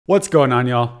What's going on,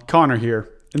 y'all? Connor here.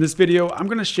 In this video, I'm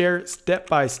going to share step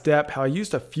by step how I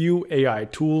used a few AI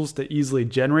tools to easily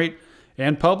generate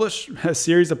and publish a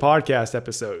series of podcast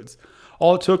episodes.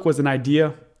 All it took was an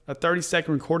idea, a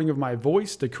 30-second recording of my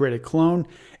voice to create a clone,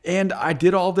 and I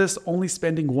did all this only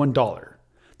spending $1.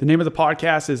 The name of the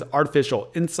podcast is Artificial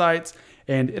Insights,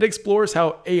 and it explores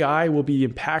how AI will be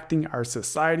impacting our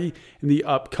society in the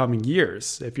upcoming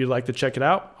years. If you'd like to check it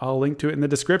out, I'll link to it in the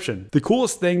description. The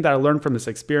coolest thing that I learned from this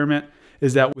experiment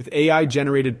is that with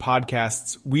AI-generated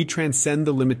podcasts, we transcend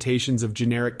the limitations of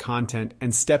generic content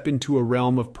and step into a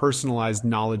realm of personalized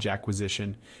knowledge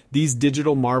acquisition. These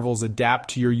digital marvels adapt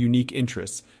to your unique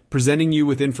interests, presenting you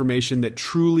with information that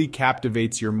truly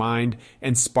captivates your mind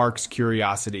and sparks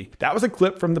curiosity. That was a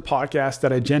clip from the podcast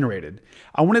that I generated.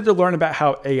 I wanted to learn about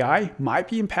how AI might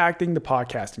be impacting the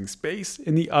podcasting space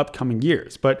in the upcoming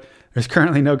years, but there's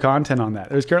currently no content on that.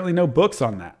 There's currently no books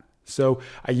on that. So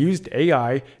I used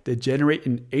AI to generate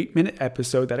an 8-minute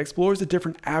episode that explores the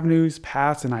different avenues,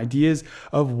 paths, and ideas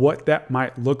of what that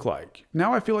might look like.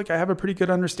 Now I feel like I have a pretty good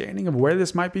understanding of where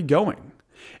this might be going.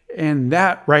 And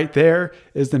that right there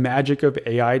is the magic of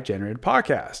AI generated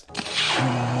podcast.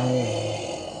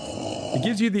 It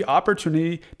gives you the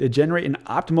opportunity to generate an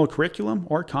optimal curriculum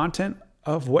or content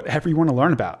of whatever you want to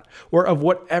learn about, or of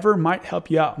whatever might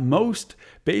help you out most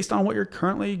based on what you're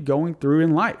currently going through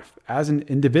in life as an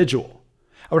individual.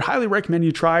 I would highly recommend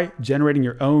you try generating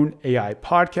your own AI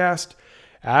podcast,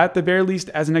 at the very least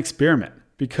as an experiment,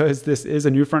 because this is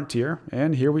a new frontier,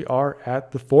 and here we are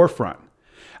at the forefront.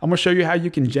 I'm going to show you how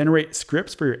you can generate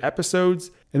scripts for your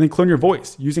episodes and then clone your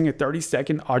voice using a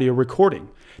 30-second audio recording.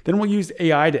 Then we'll use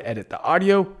AI to edit the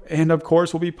audio, and of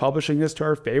course, we'll be publishing this to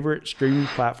our favorite streaming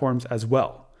platforms as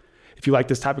well. If you like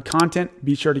this type of content,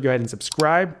 be sure to go ahead and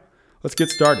subscribe. Let's get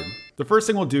started. The first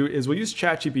thing we'll do is we'll use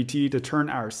ChatGPT to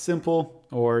turn our simple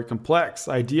or complex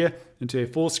idea into a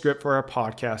full script for our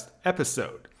podcast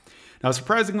episode. Now,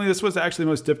 surprisingly, this was actually the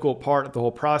most difficult part of the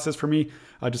whole process for me,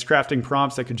 just crafting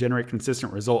prompts that could generate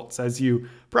consistent results. As you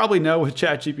probably know with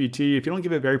ChatGPT, if you don't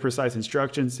give it very precise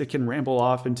instructions, it can ramble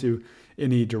off into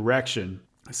any direction.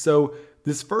 So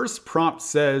this first prompt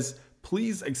says,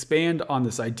 please expand on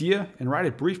this idea and write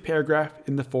a brief paragraph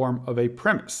in the form of a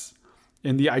premise.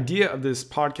 And the idea of this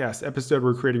podcast episode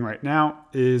we're creating right now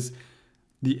is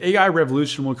the AI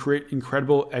revolution will create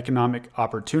incredible economic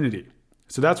opportunity.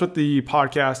 So that's what the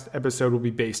podcast episode will be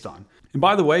based on. And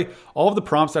by the way, all of the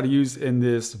prompts that I use in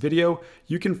this video,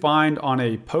 you can find on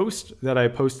a post that I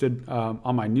posted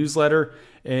on my newsletter,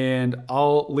 and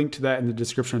I'll link to that in the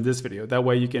description of this video. That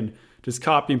way you can just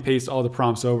copy and paste all the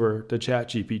prompts over to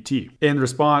ChatGPT. And the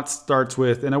response starts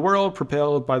with, in a world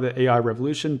propelled by the AI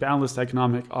revolution, boundless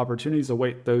economic opportunities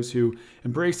await those who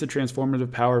embrace the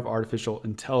transformative power of artificial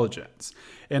intelligence.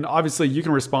 And obviously you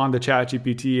can respond to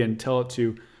ChatGPT and tell it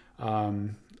to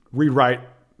rewrite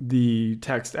the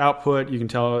text output. You can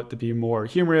tell it to be more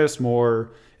humorous,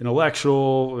 more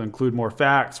intellectual, include more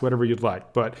facts, whatever you'd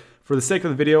like. But for the sake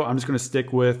of the video, I'm just going to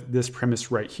stick with this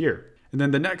premise right here. And then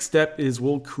the next step is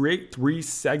we'll create 3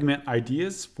 segment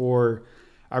ideas for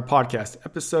our podcast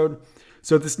episode.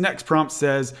 So this next prompt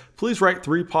says, please write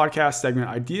 3 podcast segment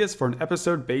ideas for an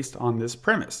episode based on this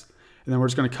premise. And then we're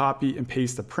just going to copy and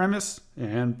paste the premise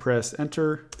and press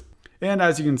enter. And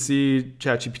as you can see,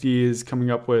 ChatGPT is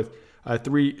coming up with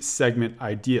 3 segment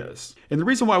ideas. And the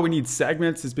reason why we need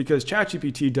segments is because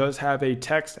ChatGPT does have a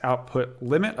text output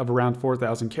limit of around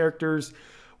 4,000 characters,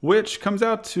 which comes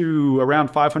out to around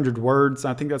 500 words.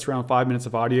 I think that's around 5 minutes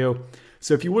of audio.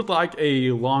 So if you would like a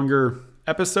longer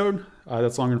episode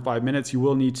that's longer than 5 minutes, you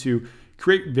will need to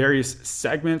create various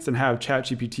segments and have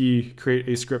ChatGPT create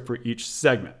a script for each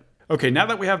segment. Okay, now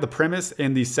that we have the premise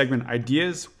and the segment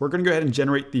ideas, we're going to go ahead and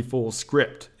generate the full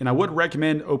script. And I would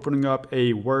recommend opening up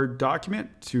a Word document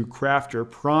to craft your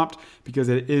prompt because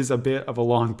it is a bit of a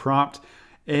long prompt.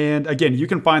 And again, you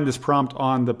can find this prompt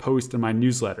on the post in my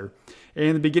newsletter.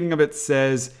 And the beginning of it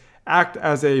says, act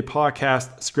as a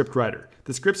podcast script writer.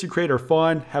 The scripts you create are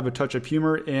fun, have a touch of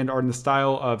humor, and are in the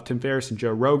style of Tim Ferriss and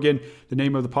Joe Rogan. The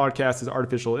name of the podcast is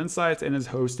Artificial Insights and is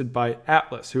hosted by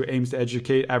Atlas, who aims to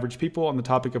educate average people on the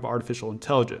topic of artificial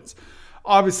intelligence.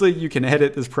 Obviously, you can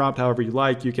edit this prompt however you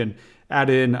like. You can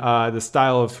add in the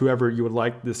style of whoever you would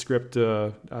like the script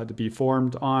to be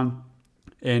formed on,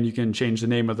 and you can change the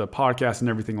name of the podcast and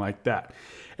everything like that.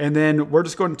 And then we're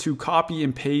just going to copy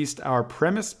and paste our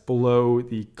premise below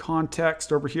the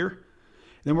context over here.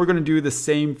 Then we're going to do the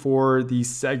same for the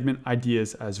segment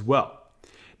ideas as well.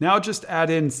 Now just add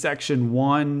in section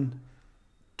 1,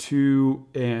 2,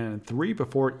 and 3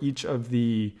 before each of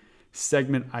the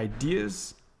segment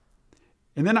ideas.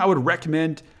 And then I would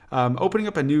recommend opening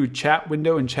up a new chat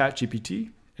window in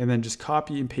ChatGPT, and then just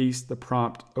copy and paste the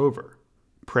prompt over.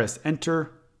 Press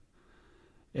enter.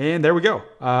 And there we go.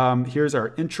 Here's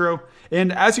our intro.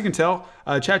 And as you can tell,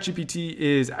 ChatGPT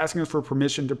is asking us for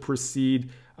permission to proceed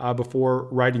before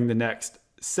writing the next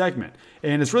segment.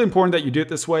 And it's really important that you do it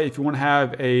this way if you want to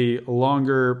have a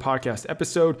longer podcast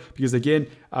episode, because again,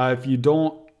 if you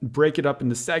don't break it up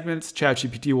into segments,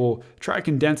 ChatGPT will try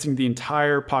condensing the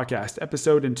entire podcast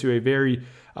episode into a very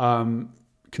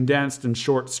condensed and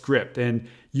short script. And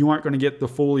you aren't going to get the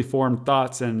fully formed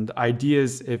thoughts and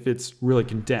ideas if it's really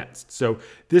condensed. So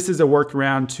this is a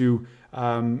workaround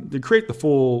to create the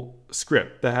full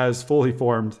script that has fully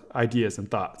formed ideas and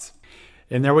thoughts.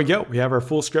 And there we go. We have our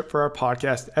full script for our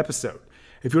podcast episode.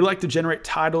 If you would like to generate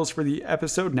titles for the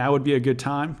episode, now would be a good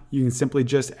time. You can simply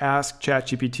just ask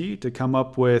ChatGPT to come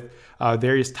up with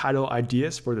various title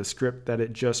ideas for the script that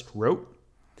it just wrote.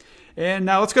 And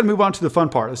now let's go move on to the fun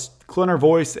part. Let's clone our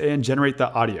voice and generate the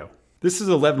audio. This is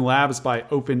ElevenLabs by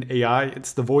OpenAI.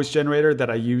 It's the voice generator that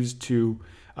I use to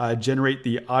generate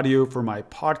the audio for my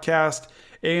podcast.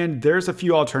 And there's a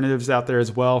few alternatives out there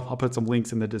as well. I'll put some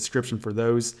links in the description for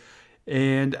those.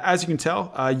 And as you can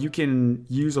tell, you can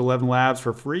use ElevenLabs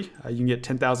for free. You can get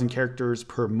 10,000 characters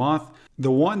per month.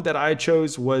 The one that I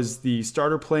chose was the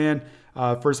starter plan.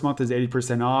 First month is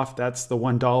 80% off. That's the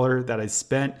 $1 that I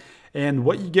spent. And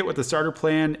what you get with the starter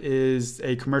plan is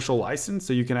a commercial license,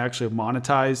 so you can actually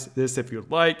monetize this if you'd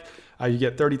like. You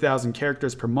get 30,000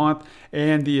 characters per month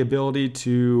and the ability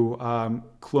to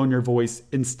clone your voice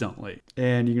instantly.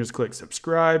 And you can just click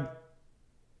subscribe.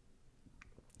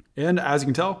 And as you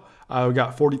can tell, we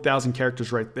got 40,000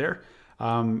 characters right there.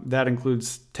 That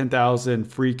includes 10,000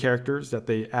 free characters that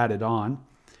they added on.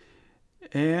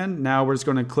 And now we're just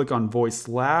going to click on Voice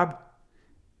Lab,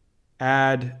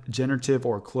 add generative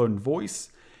or clone voice.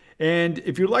 And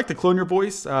if you'd like to clone your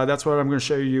voice, that's what I'm going to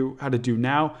show you how to do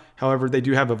now. However, they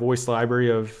do have a voice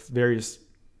library of various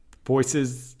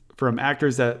voices from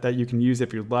actors that you can use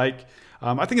if you'd like.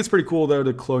 I think it's pretty cool though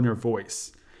to clone your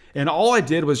voice. And all I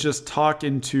did was just talk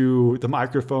into the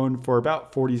microphone for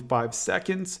about 45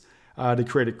 seconds to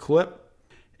create a clip.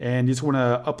 And you just want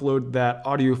to upload that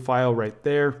audio file right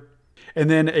there. And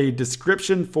then a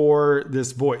description for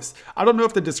this voice. I don't know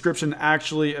if the description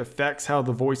actually affects how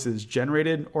the voice is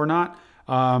generated or not.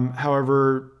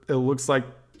 However, it looks like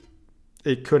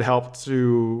it could help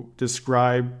to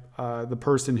describe the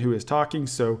person who is talking.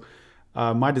 So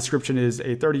my description is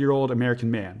a 30-year-old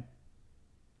American man.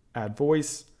 Add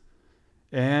voice.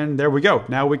 And there we go.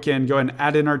 Now we can go and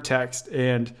add in our text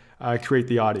and create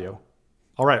the audio.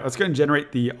 All right, let's go ahead and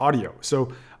generate the audio.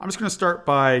 So I'm just going to start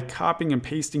by copying and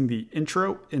pasting the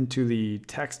intro into the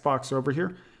text box over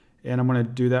here. And I'm going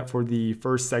to do that for the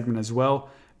first segment as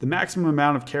well. The maximum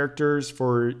amount of characters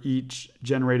for each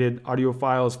generated audio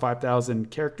file is 5,000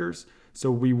 characters.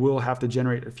 So we will have to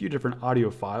generate a few different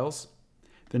audio files.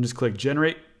 Then just click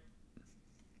generate.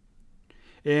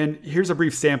 And here's a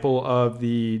brief sample of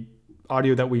the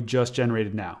audio that we just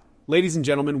generated now. Ladies and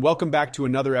gentlemen, welcome back to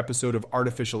another episode of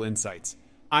Artificial Insights.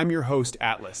 I'm your host,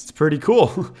 Atlas. It's pretty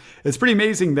cool. It's pretty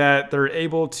amazing that they're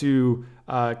able to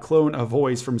clone a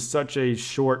voice from such a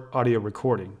short audio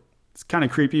recording. It's kind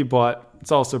of creepy, but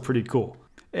it's also pretty cool.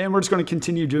 And we're just going to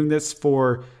continue doing this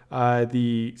for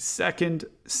the second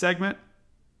segment,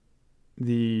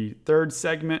 the third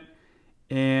segment,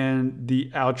 and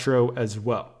the outro as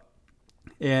well.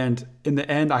 And in the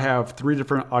end, I have 3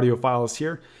 different audio files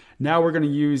here. Now we're going to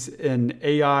use an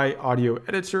AI audio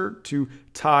editor to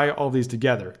tie all these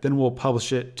together. Then we'll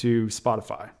publish it to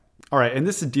Spotify. All right, and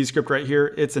this is Descript right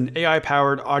here. It's an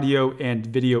AI-powered audio and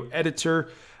video editor.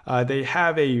 They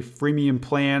have a freemium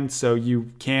plan, so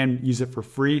you can use it for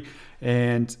free.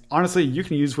 And honestly, you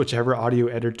can use whichever audio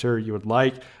editor you would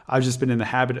like. I've just been in the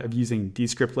habit of using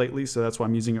Descript lately, so that's why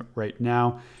I'm using it right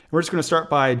now. And we're just going to start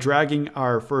by dragging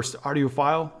our first audio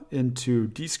file into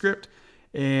Descript.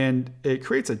 And it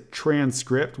creates a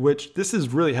transcript, which this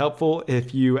is really helpful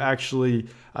if you actually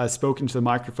spoke into the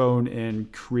microphone and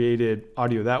created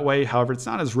audio that way. However, it's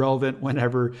not as relevant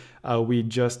whenever we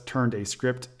just turned a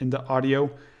script into audio.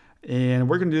 And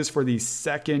we're going to do this for the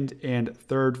second and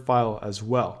third file as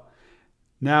well.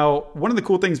 Now, one of the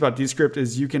cool things about Descript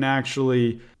is you can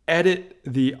actually edit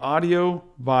the audio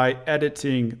by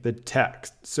editing the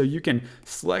text. So you can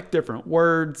select different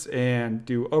words and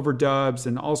do overdubs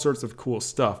and all sorts of cool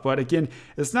stuff. But again,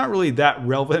 it's not really that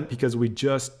relevant because we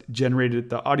just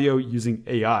generated the audio using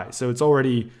AI. So it's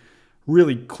already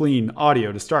really clean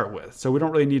audio to start with. So we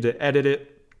don't really need to edit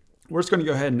it. We're just going to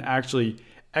go ahead and actually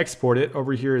export it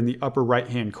over here in the upper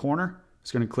right-hand corner.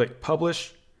 Just going to click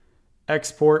Publish,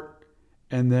 Export,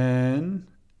 and then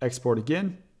export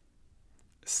again,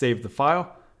 save the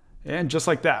file. And just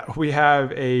like that, we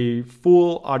have a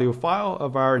full audio file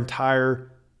of our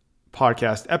entire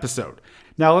podcast episode.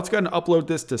 Now let's go ahead and upload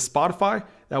this to Spotify.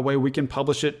 That way we can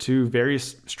publish it to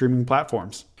various streaming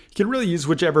platforms. You can really use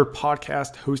whichever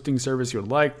podcast hosting service you would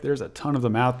like. There's a ton of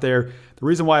them out there. The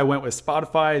reason why I went with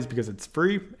Spotify is because it's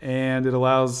free and it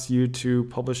allows you to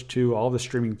publish to all the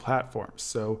streaming platforms.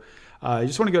 So you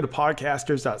just want to go to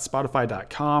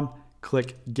podcasters.spotify.com,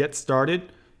 click Get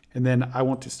Started, and then I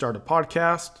want to start a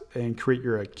podcast and create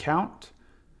your account.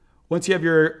 Once you have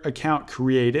your account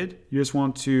created, you just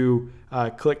want to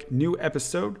click New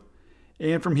Episode.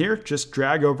 And from here, just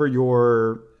drag over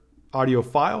your audio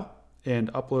file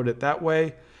and upload it that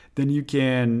way. Then you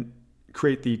can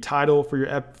create the title for your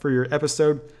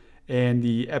episode and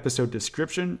the episode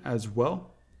description as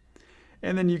well.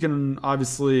 And then you can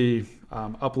obviously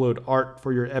upload art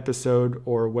for your episode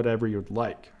or whatever you'd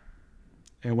like.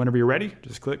 And whenever you're ready,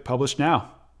 just click Publish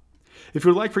Now. If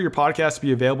you would like for your podcast to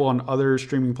be available on other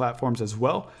streaming platforms as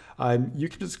well, you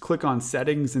can just click on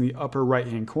Settings in the upper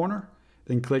right-hand corner,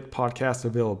 then click Podcast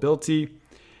Availability.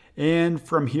 And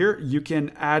from here, you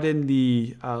can add in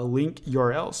the link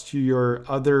URLs to your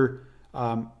other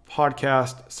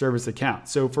podcast service account.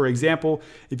 So for example,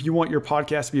 if you want your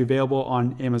podcast to be available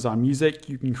on Amazon Music,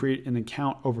 you can create an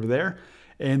account over there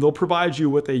and they'll provide you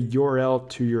with a URL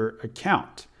to your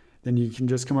account. Then you can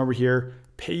just come over here,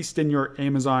 paste in your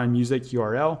Amazon Music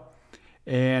URL,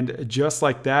 and just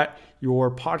like that, your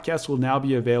podcast will now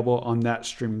be available on that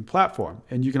streaming platform.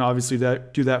 And you can obviously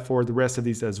do that for the rest of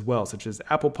these as well, such as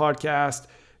Apple Podcast,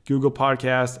 Google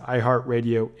Podcast,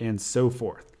 iHeartRadio, and so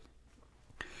forth.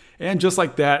 And just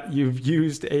like that, you've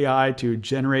used AI to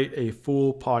generate a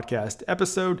full podcast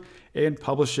episode and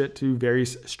publish it to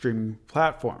various streaming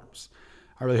platforms.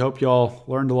 I really hope y'all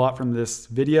learned a lot from this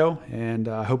video, and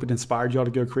I hope it inspired y'all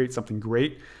to go create something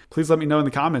great. Please let me know in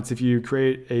the comments if you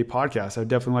create a podcast. I'd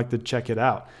definitely like to check it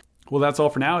out. Well, that's all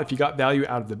for now. If you got value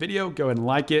out of the video, go ahead and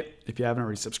like it. If you haven't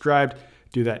already subscribed,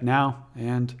 do that now,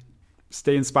 and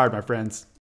stay inspired, my friends.